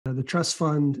The trust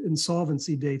fund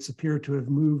insolvency dates appear to have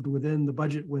moved within the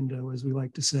budget window, as we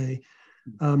like to say.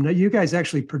 Now, you guys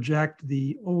actually project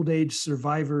the old age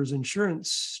survivors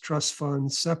insurance trust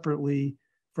fund separately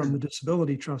from the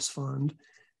disability trust fund.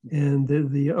 And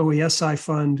the OESI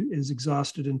fund is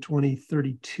exhausted in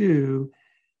 2032.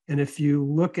 And if you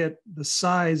look at the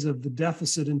size of the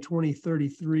deficit in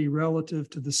 2033 relative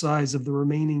to the size of the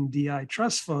remaining DI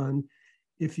trust fund,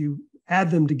 if you add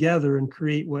them together and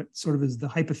create what sort of is the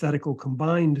hypothetical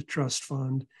combined trust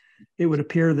fund, it would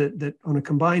appear that on a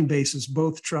combined basis,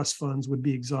 both trust funds would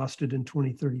be exhausted in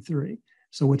 2033.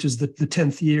 So which is the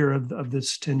 10th year of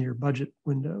this 10-year budget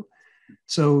window.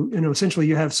 So, essentially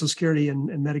you have Social Security and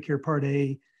Medicare Part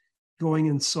A going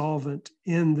insolvent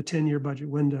in the 10-year budget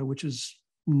window, which is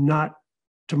not,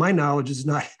 to my knowledge, is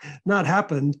not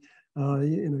happened.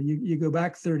 You go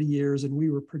back 30 years and we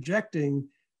were projecting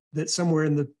that somewhere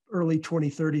in the early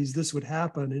 2030s, this would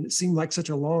happen. And it seemed like such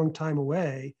a long time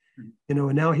away,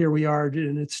 and now here we are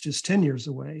and it's just 10 years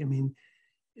away. I mean,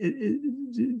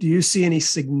 do you see any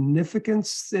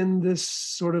significance in this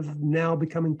sort of now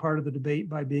becoming part of the debate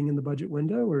by being in the budget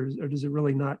window, or does it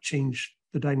really not change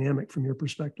the dynamic from your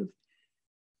perspective?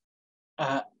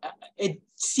 It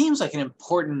seems like an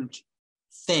important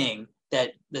thing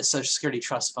that the Social Security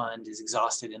Trust Fund is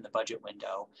exhausted in the budget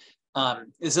window.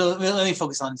 So let me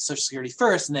focus on Social Security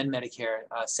first and then Medicare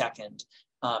second.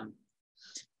 Under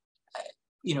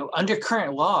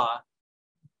current law,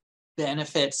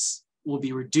 benefits will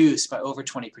be reduced by over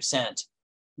 20%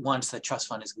 once the trust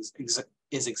fund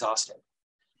is exhausted.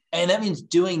 And that means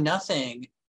doing nothing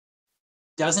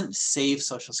doesn't save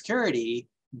Social Security.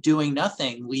 Doing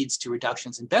nothing leads to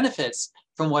reductions in benefits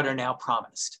from what are now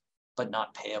promised, but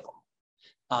not payable.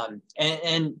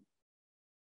 And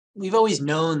we've always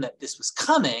known that this was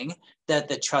coming, that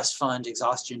the trust fund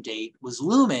exhaustion date was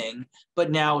looming,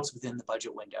 but now it's within the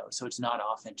budget window. So it's not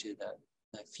off into the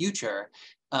future.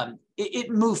 It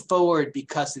moved forward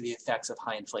because of the effects of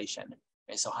high inflation.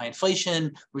 Okay? So high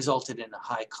inflation resulted in a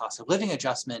high cost of living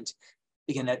adjustment.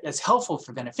 Again, that's helpful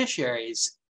for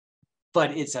beneficiaries,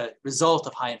 but it's a result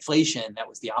of high inflation that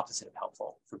was the opposite of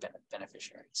helpful for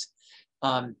beneficiaries.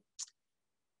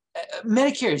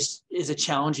 Medicare is a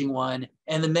challenging one,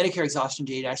 and the Medicare exhaustion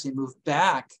date actually moved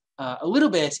back a little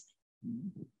bit,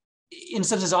 in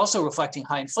some sense also reflecting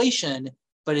high inflation,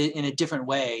 but in a different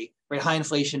way. Right? High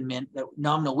inflation meant that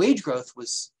nominal wage growth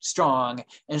was strong,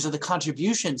 and so the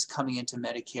contributions coming into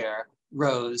Medicare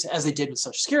rose, as they did with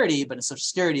Social Security, but in Social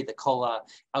Security, the COLA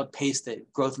outpaced the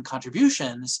growth in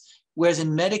contributions, whereas in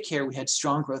Medicare, we had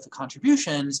strong growth of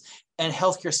contributions, and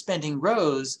healthcare spending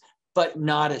rose, but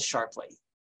not as sharply.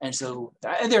 And so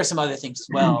and there are some other things as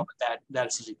well, but that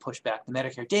essentially pushed back the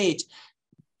Medicare date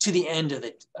to the end of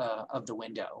the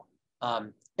window.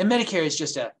 And Medicare is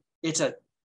just it's a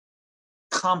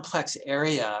complex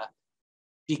area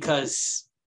because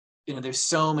there's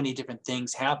so many different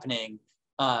things happening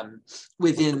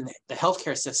within the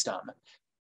healthcare system.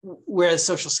 Whereas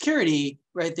Social Security,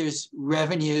 right, there's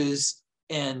revenues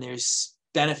and there's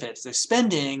benefits, there's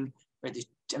spending, right?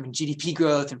 GDP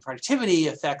growth and productivity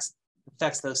affects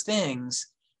those things,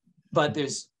 but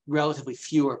there's relatively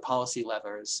fewer policy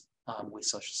levers with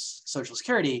Social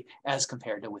Security as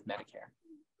compared to with Medicare.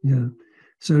 Yeah.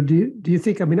 So do you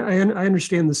think, I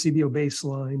understand the CBO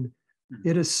baseline. Mm-hmm.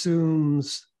 It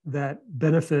assumes that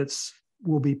benefits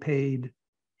will be paid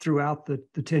throughout the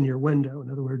 10-year window.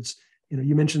 In other words,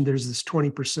 you mentioned there's this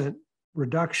 20%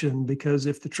 reduction because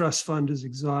if the trust fund is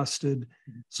exhausted,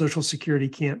 Social Security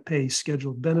can't pay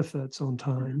scheduled benefits on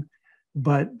time.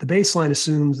 But the baseline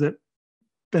assumes that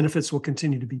benefits will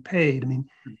continue to be paid.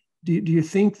 Do you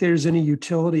think there's any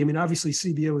utility? Obviously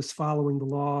CBO is following the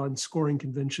law and scoring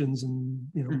conventions and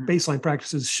baseline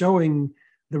practices showing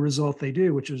the result they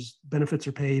do, which is benefits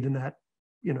are paid, and that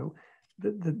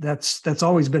that's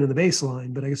always been in the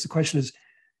baseline. But I guess the question is,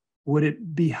 would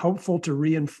it be helpful to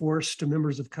reinforce to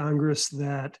members of Congress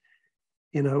that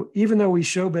even though we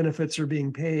show benefits are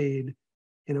being paid,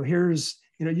 here's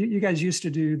you guys used to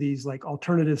do these like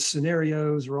alternative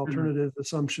scenarios or alternative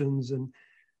assumptions. And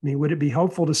would it be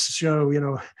helpful to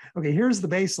show, okay, here's the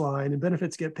baseline and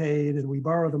benefits get paid and we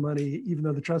borrow the money, even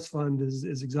though the trust fund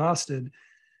is exhausted,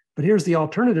 but here's the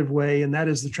alternative way. And that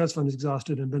is the trust fund is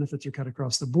exhausted and benefits are cut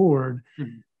across the board.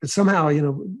 But somehow,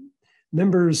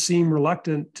 members seem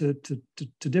reluctant to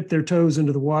dip their toes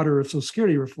into the water of Social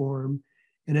Security reform.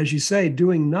 And as you say,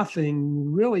 doing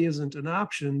nothing really isn't an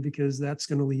option because that's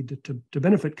going to lead to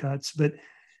benefit cuts. But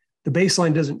the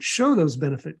baseline doesn't show those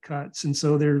benefit cuts, and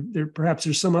so there perhaps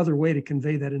there's some other way to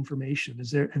convey that information.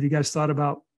 Have you guys thought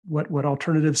about what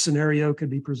alternative scenario could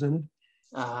be presented?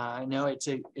 No,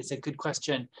 it's a good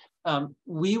question.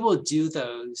 We will do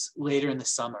those later in the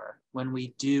summer when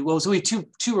we do, well, so we have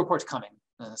two reports coming.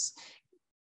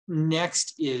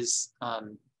 Next is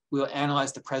we'll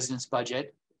analyze the president's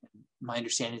budget. My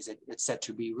understanding is that it's set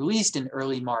to be released in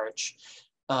early March.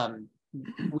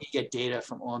 We get data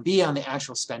from OMB on the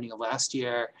actual spending of last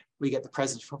year. We get the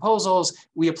president's proposals.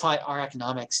 We apply our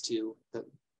economics to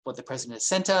what the president has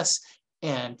sent us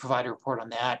and provide a report on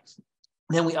that.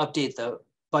 And then we update the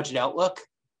budget outlook,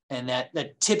 and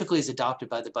that typically is adopted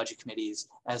by the budget committees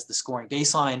as the scoring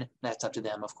baseline. That's up to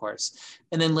them, of course.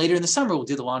 And then later in the summer, we'll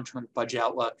do the long-term budget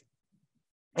outlook.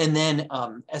 And then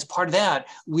as part of that,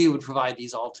 we would provide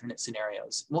these alternate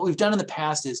scenarios. What we've done in the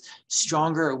past is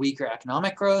stronger or weaker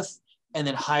economic growth, and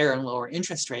then higher and lower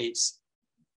interest rates.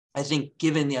 I think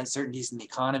given the uncertainties in the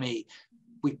economy,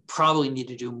 we probably need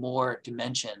to do more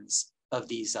dimensions of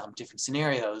these different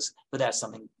scenarios, but that's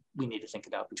something we need to think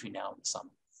about between now and the summer.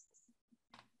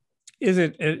 Is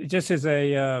it just as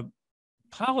a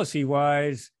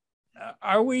policy-wise,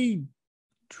 are we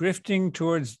drifting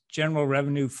towards general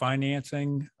revenue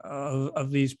financing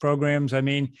of these programs? I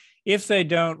mean, if they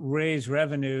don't raise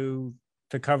revenue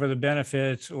to cover the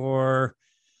benefits or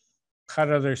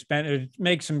cut other spend,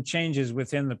 make some changes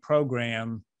within the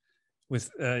program with,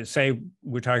 say,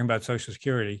 we're talking about Social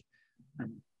Security,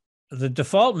 the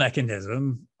default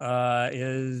mechanism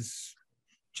is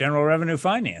general revenue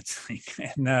financing.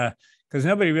 And because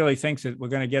nobody really thinks that we're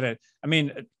going to get it. I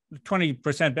mean,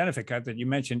 20% benefit cut that you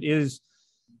mentioned is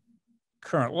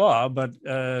current law, but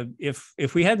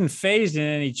if we hadn't phased in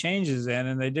any changes then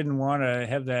and they didn't want to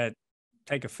have that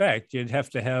take effect, you'd have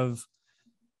to have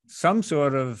some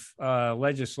sort of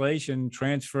legislation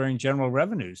transferring general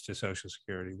revenues to Social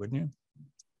Security, wouldn't you?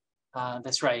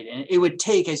 That's right. And it would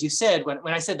take, as you said,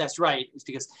 when I said that's right, it's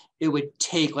because it would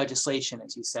take legislation,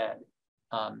 as you said,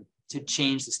 to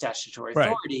change the statutory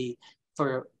authority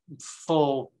for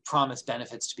full promised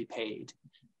benefits to be paid.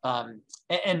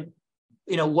 And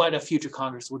you know, what a future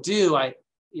Congress will do, I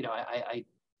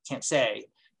can't say.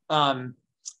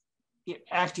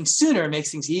 Acting sooner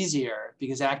makes things easier,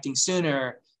 because acting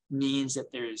sooner means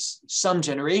that there's some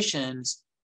generations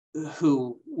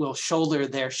who will shoulder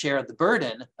their share of the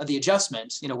burden of the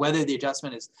adjustment, you know, whether the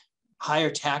adjustment is higher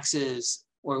taxes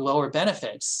or lower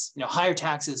benefits, you know, higher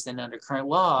taxes than under current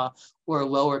law or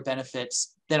lower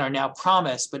benefits than are now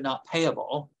promised but not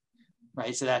payable,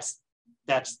 right? So that's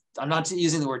I'm not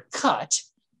using the word cut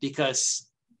because,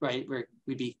 right,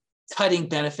 we'd be cutting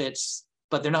benefits,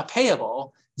 but they're not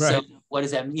payable. Right. So what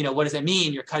does that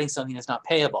mean? You're cutting something that's not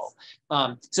payable.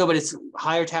 But it's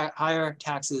higher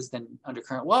taxes than under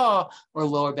current law or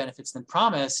lower benefits than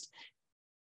promised.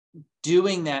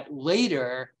 Doing that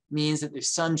later means that there's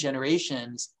some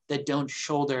generations that don't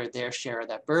shoulder their share of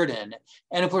that burden.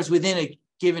 And of course, within a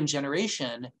given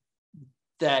generation,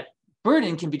 that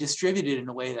burden can be distributed in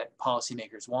a way that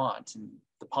policymakers want. And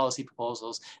the policy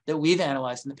proposals that we've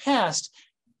analyzed in the past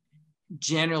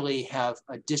generally have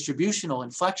a distributional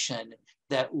inflection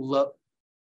that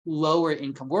lower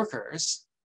income workers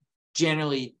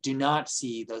generally do not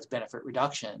see those benefit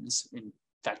reductions. In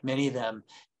fact, many of them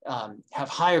have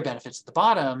higher benefits at the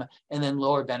bottom, and then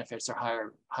lower benefits or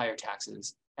higher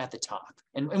taxes at the top.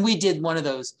 And we did one of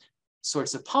those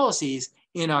sorts of policies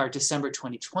in our December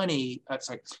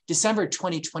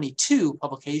 2022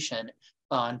 publication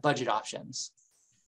on budget options.